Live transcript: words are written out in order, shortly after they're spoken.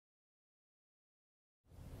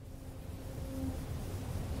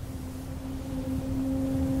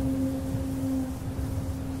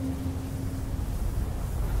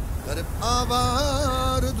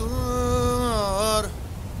avardır.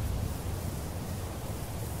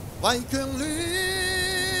 Vay könlüm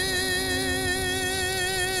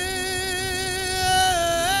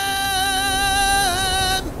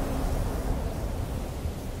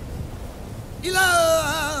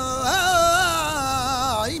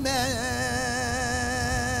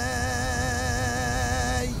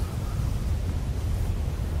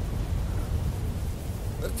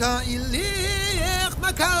إليك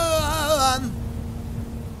مكان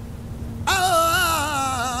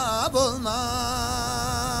bulmaz.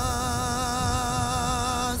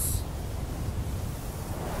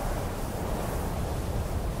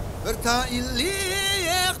 Verta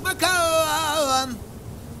إليك مكان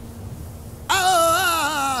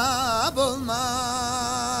bulmaz.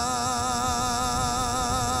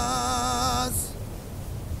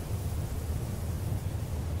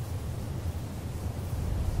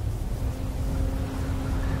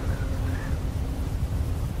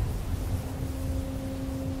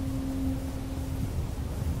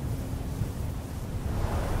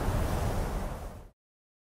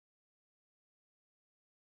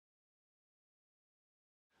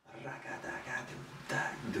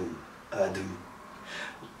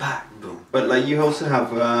 But like you also have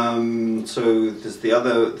so there's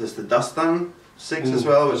the Dastan 6 as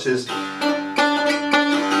well, which is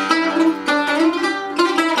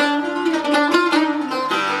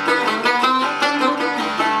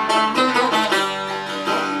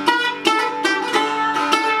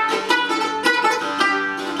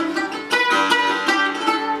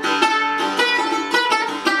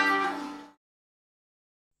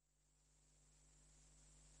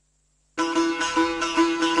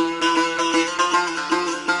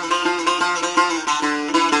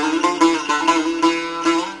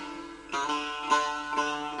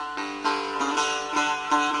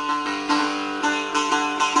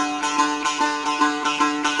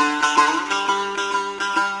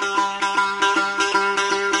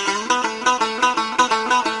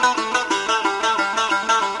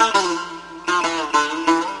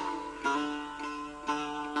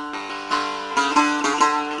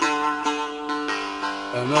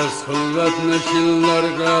Hılvet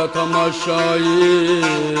neşillerge tamaşayı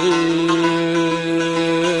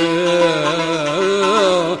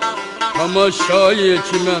Tamaşayı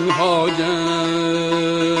çimen hacet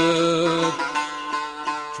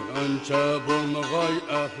Çimençe bulmagay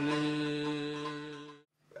ahli.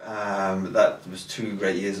 That was 2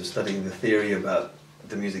 great years of studying the theory about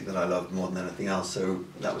the music that I loved more than anything else, so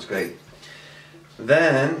that was great.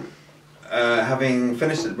 Then having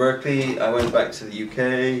finished at Berkeley, I went back to the UK,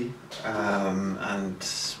 and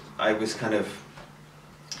I was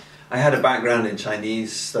I had a background in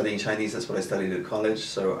Chinese, studying Chinese. That's what I studied at college,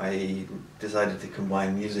 so I decided to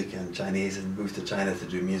combine music and Chinese and move to China to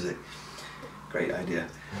do music. Great idea.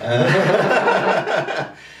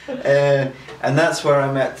 And that's where I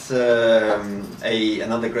met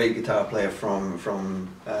another great guitar player from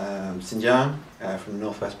Xinjiang, from the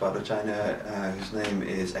northwest part of China, whose name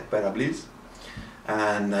is Alexis.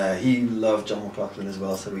 And he loved John McLaughlin as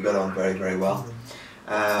well, so we got on very, very well.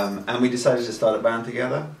 And we decided to start a band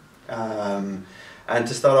together. And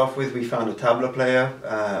to start off with, we found a tabla player,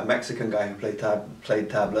 a Mexican guy who played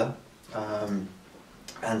tabla.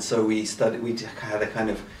 And so we had a kind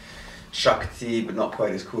of Shakti, but not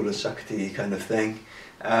quite as cool as Shakti kind of thing.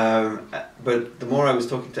 But the more I was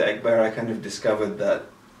talking to Ekber, I kind of discovered that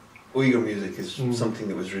Uyghur music is something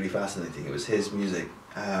that was really fascinating. It was his music.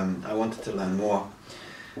 I wanted to learn more.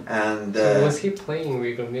 And so was he playing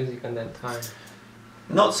Uyghur music at that time?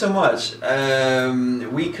 Not so much.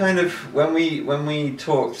 We kind of, when we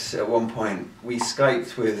talked at one point, we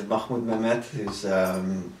Skyped with Mahmoud Mehmet, who's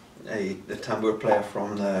a tambour player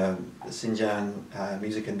from the Xinjiang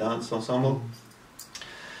Music and Dance Ensemble,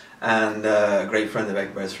 and a great friend of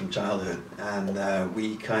Ekber's from childhood. And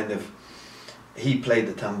he played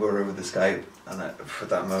the tambour over the Skype, and for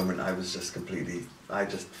that moment I was just I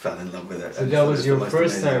just fell in love with it. So that was your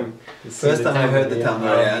first time? First time I heard the tambour,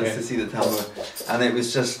 and to see the tambour. And it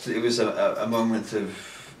was a moment of,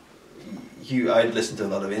 I'd listened to a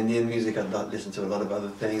lot of Indian music, I'd listened to a lot of other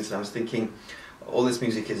things, and I was thinking, all this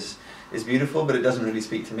music is beautiful, but it doesn't really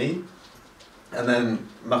speak to me. And then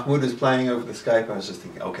Mahmoud was playing over the Skype. I was just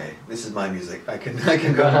thinking, okay, this is my music. I can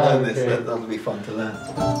go and learn this. That'll be fun to learn.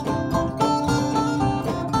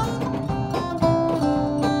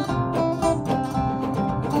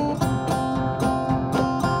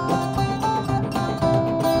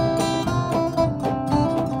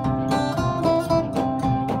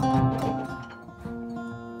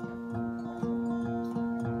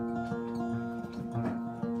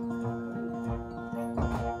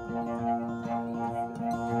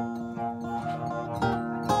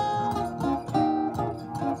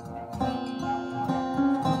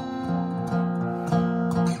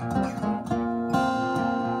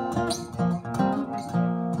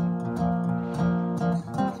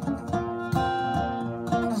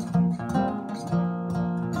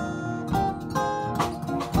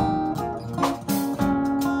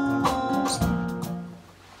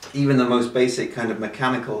 even the most basic kind of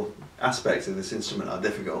mechanical aspects of this instrument are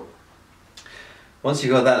difficult. Once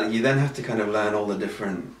you got that, you then have to kind of learn all the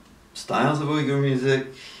different styles of Uyghur music.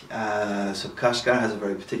 So Kashgar has a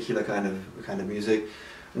very particular kind of music,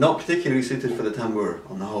 not particularly suited for the tambur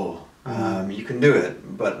on the whole. You can do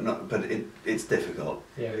it, but it's difficult.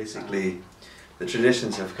 Yeah. Basically, the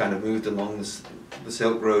traditions have kind of moved along the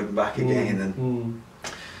Silk Road and back again,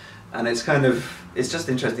 and it's just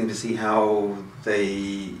interesting to see how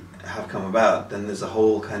they have come about. Then there's a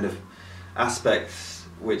whole kind of aspect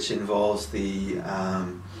which involves the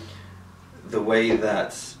way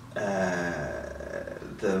that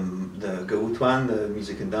the Gautuan, the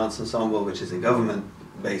music and dance ensemble, which is a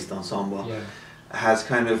government-based ensemble, has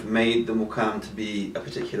kind of made the Mukam to be a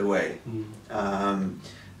particular way.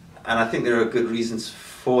 And I think there are good reasons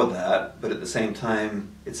for that, but at the same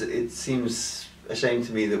time, it seems a shame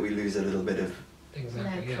to me that we lose a little bit of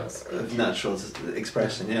natural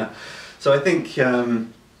expression. Yeah. So I think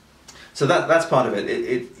so that's part of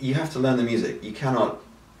it. You have to learn the music. You cannot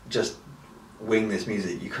just wing this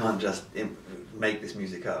music. You can't just make this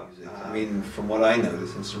music up. I mean, from what I know,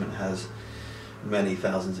 this instrument has many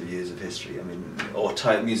thousands of years of history. I mean, or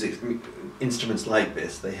type music instruments like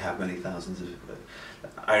this, they have many thousands of.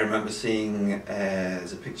 I remember seeing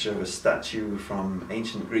there's a picture of a statue from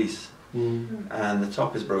ancient Greece, and the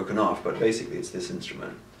top is broken off, but basically it's this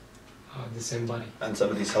instrument. Oh, the same body. And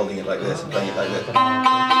somebody's holding it like this and playing it like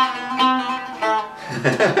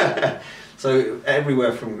this. So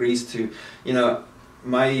everywhere from Greece to,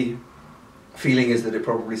 my feeling is that it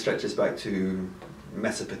probably stretches back to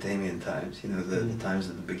Mesopotamian times, the times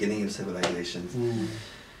at the beginning of civilizations.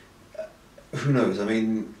 Who knows? I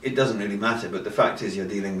mean, it doesn't really matter, but the fact is you're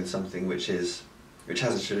dealing with something which has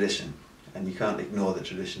a tradition, and you can't ignore the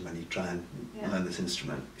tradition when you try and learn this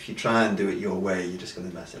instrument. If you try and do it your way, you're just going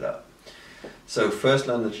to mess it up. So first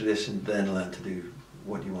learn the tradition, then learn to do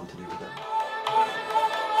what you want to do with it.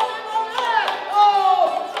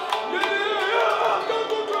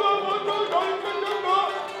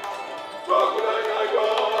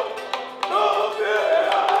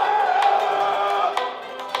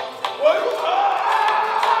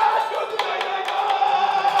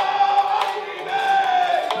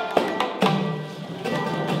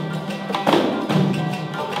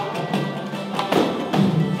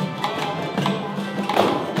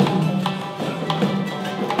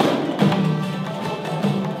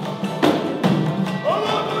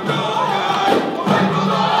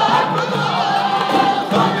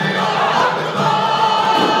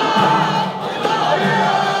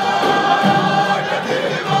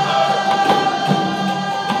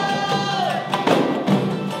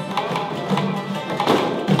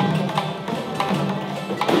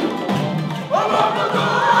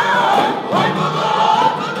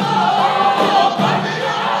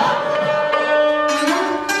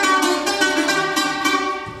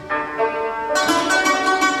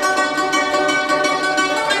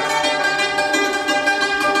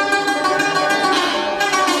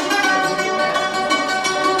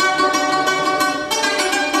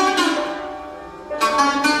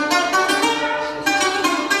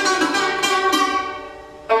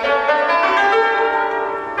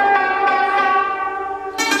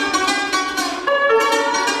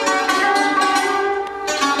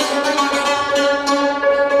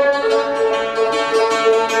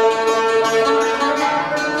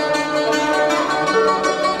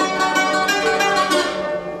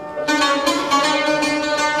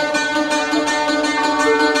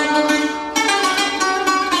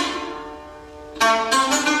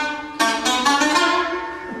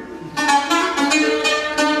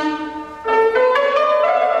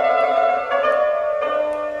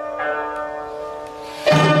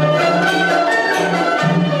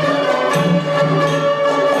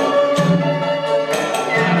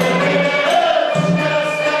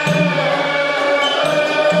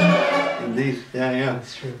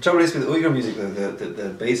 The trouble is with Uyghur music, though, the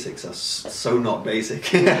basics are so not basic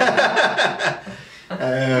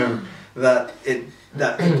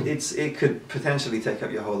that it could potentially take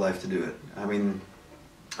up your whole life to do it. I mean,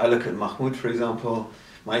 I look at Mahmoud, for example,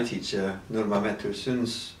 my teacher, Nur Mehmet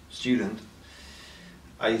Tursun's student.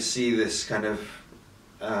 I see this kind of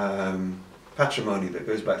patrimony that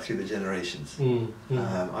goes back through the generations.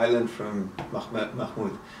 I learned from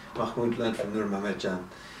Mahmoud. Mahmoud learned from Nur Mehmet Jan.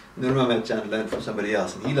 Nur Mehmet Jan learned from somebody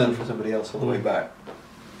else, and he learned from somebody else all the way back.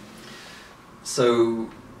 So,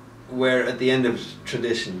 where at the end of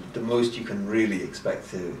tradition, the most you can really expect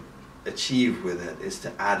to achieve with it is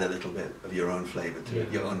to add a little bit of your own flavour to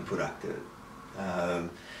it, your own purak to it.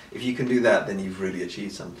 if you can do that, then you've really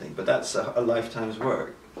achieved something. But that's a lifetime's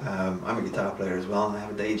work. I'm a guitar player as well, and I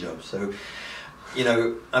have a day job, so you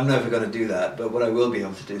know, I'm never going to do that. But what I will be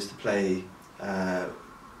able to do is to play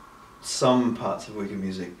some parts of Uyghur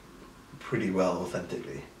music pretty well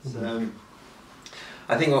authentically. So,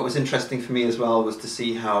 I think what was interesting for me as well was to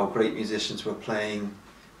see how great musicians were playing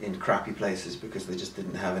in crappy places because they just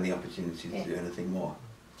didn't have any opportunity to do anything more.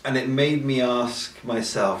 And it made me ask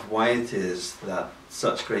myself why it is that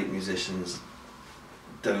such great musicians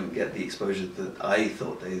don't get the exposure that I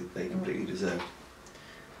thought they completely deserved.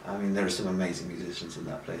 I mean, there are some amazing musicians in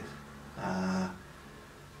that place.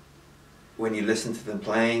 When you listen to them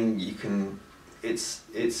playing, you can, it's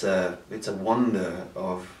a wonder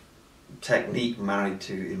of technique married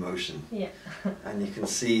to emotion. Yeah. And you can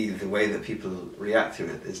see the way that people react to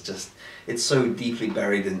it. It's just, it's so deeply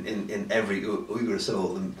buried in every Uyghur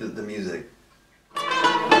soul, the music.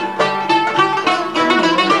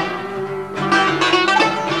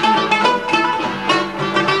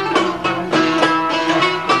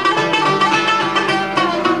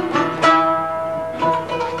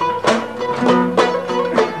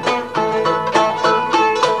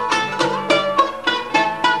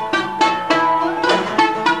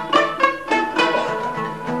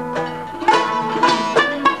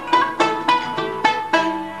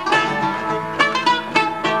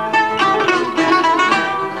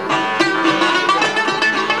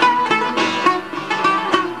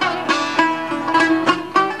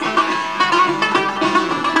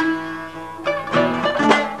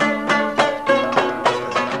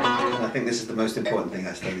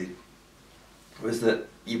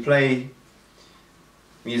 Play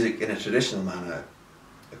music in a traditional manner,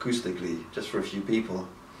 acoustically, just for a few people,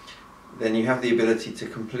 then you have the ability to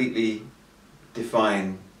completely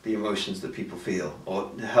define the emotions that people feel,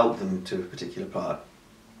 or help them to a particular part.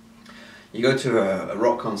 You go to a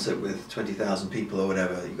rock concert with 20,000 people or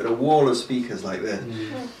whatever, you've got a wall of speakers like this,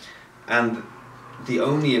 and the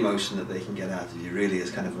only emotion that they can get out of you really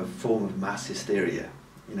is kind of a form of mass hysteria.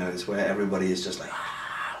 You know, it's where everybody is just like,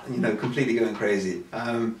 you know, completely going crazy.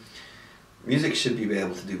 Music should be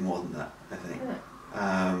able to do more than that, I think.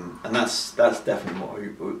 And that's definitely what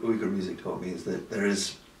Uyghur music taught me, is that there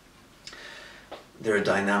are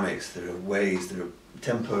dynamics, there are ways, there are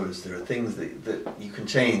tempos, there are things that you can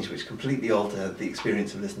change which completely alter the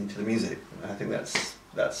experience of listening to the music. And I think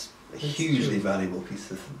that's a hugely valuable piece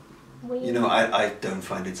of, you know, I don't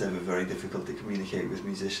find it's ever very difficult to communicate with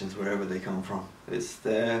musicians wherever they come from. It's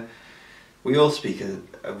there. We all speak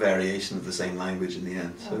a variation of the same language in the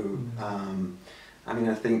end, so I mean,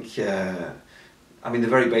 I think, I mean, the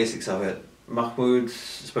very basics of it. Mahmoud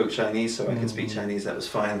spoke Chinese, so I could speak Chinese, that was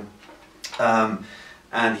fine.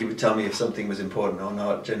 And he would tell me if something was important or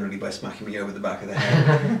not, generally by smacking me over the back of the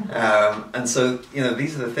head. And so, you know,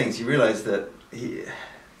 these are the things, you realise that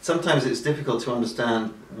sometimes it's difficult to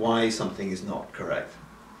understand why something is not correct.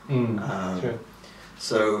 Sure.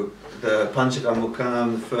 So the Panchaka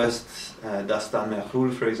Mukam, the first Dastan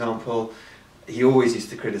Mekhul, for example, he always used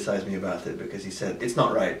to criticize me about it because he said, it's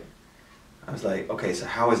not right. I was like, okay, so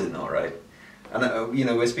how is it not right? And you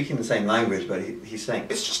know, we're speaking the same language, but he's saying,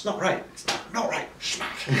 it's just not right. It's not right.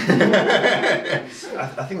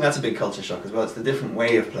 I think that's a big culture shock as well. It's the different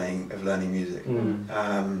way of learning music.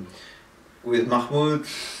 With Mahmoud,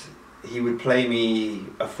 he would play me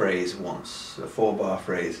a phrase once, a 4-bar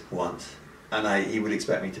phrase once. And he would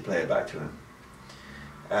expect me to play it back to him.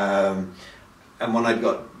 And when I'd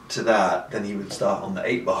got to that, then he would start on the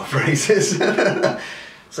 8-bar phrases.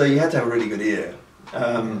 So you had to have a really good ear.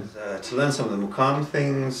 To learn some of the Mukam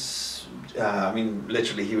things, I mean,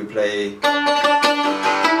 literally he would play...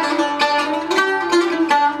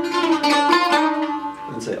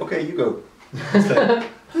 and say, okay, you go.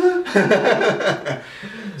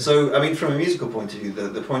 So, I mean, from a musical point of view,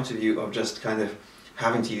 the point of view of just kind of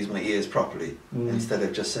having to use my ears properly, instead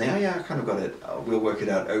of just saying, oh yeah, I kind of got it, we'll work it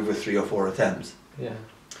out over 3 or 4 attempts. Yeah.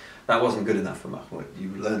 That wasn't good enough for Mahmoud. You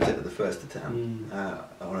learned it at the first attempt,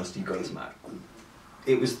 or else you got a smack.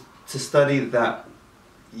 It was to study that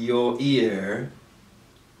your ear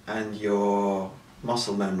and your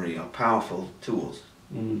muscle memory are powerful tools,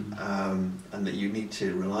 and that you need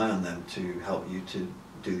to rely on them to help you to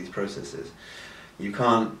do these processes. You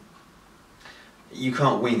can't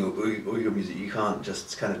wing Uyghur music. You can't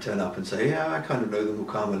just kind of turn up and say, yeah, I kind of know the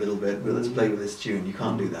Mukam a little bit, but let's play with this tune. You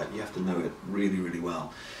can't do that. You have to know it really, really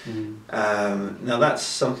well. Now that's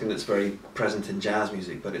something that's very present in jazz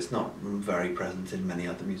music, but it's not very present in many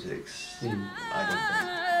other musics, I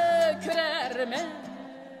don't think.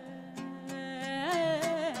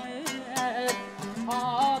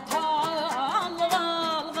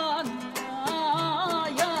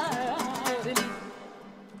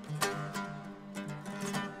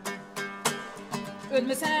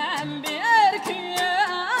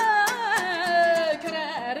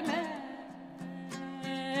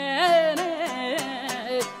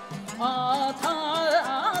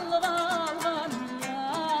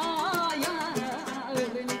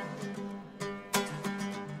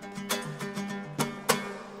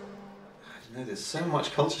 There's so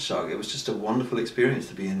much culture shock. It was just a wonderful experience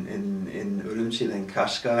to be in Urumqi, then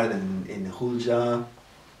Kashgar, then in Hulja.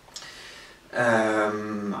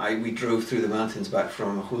 We drove through the mountains back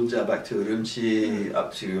from Hulja back to Urumqi,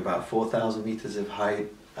 up to about 4,000 meters of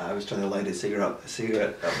height. I was trying to light a cigarette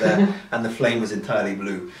up there, and the flame was entirely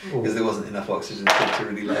blue because there wasn't enough oxygen to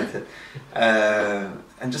really light it.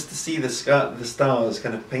 And just to see the stars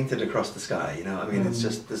kind of painted across the sky, you know, I mean, it's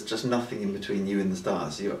just, there's just nothing in between you and the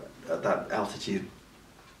stars. You're at that altitude.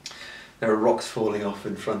 There are rocks falling off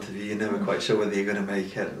in front of you. You're never quite sure whether you're going to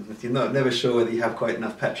make it. And you're never sure whether you have quite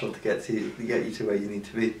enough petrol to get you to where you need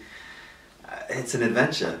to be. It's an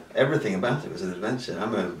adventure. Everything about it was an adventure.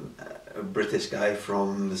 I'm a British guy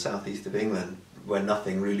from the southeast of England, where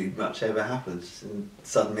nothing really much ever happens, and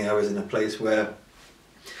suddenly I was in a place where,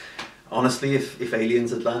 honestly, if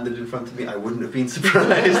aliens had landed in front of me, I wouldn't have been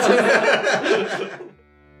surprised.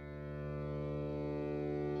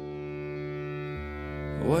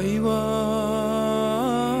 Why, why,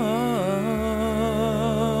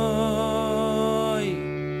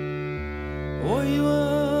 why, why.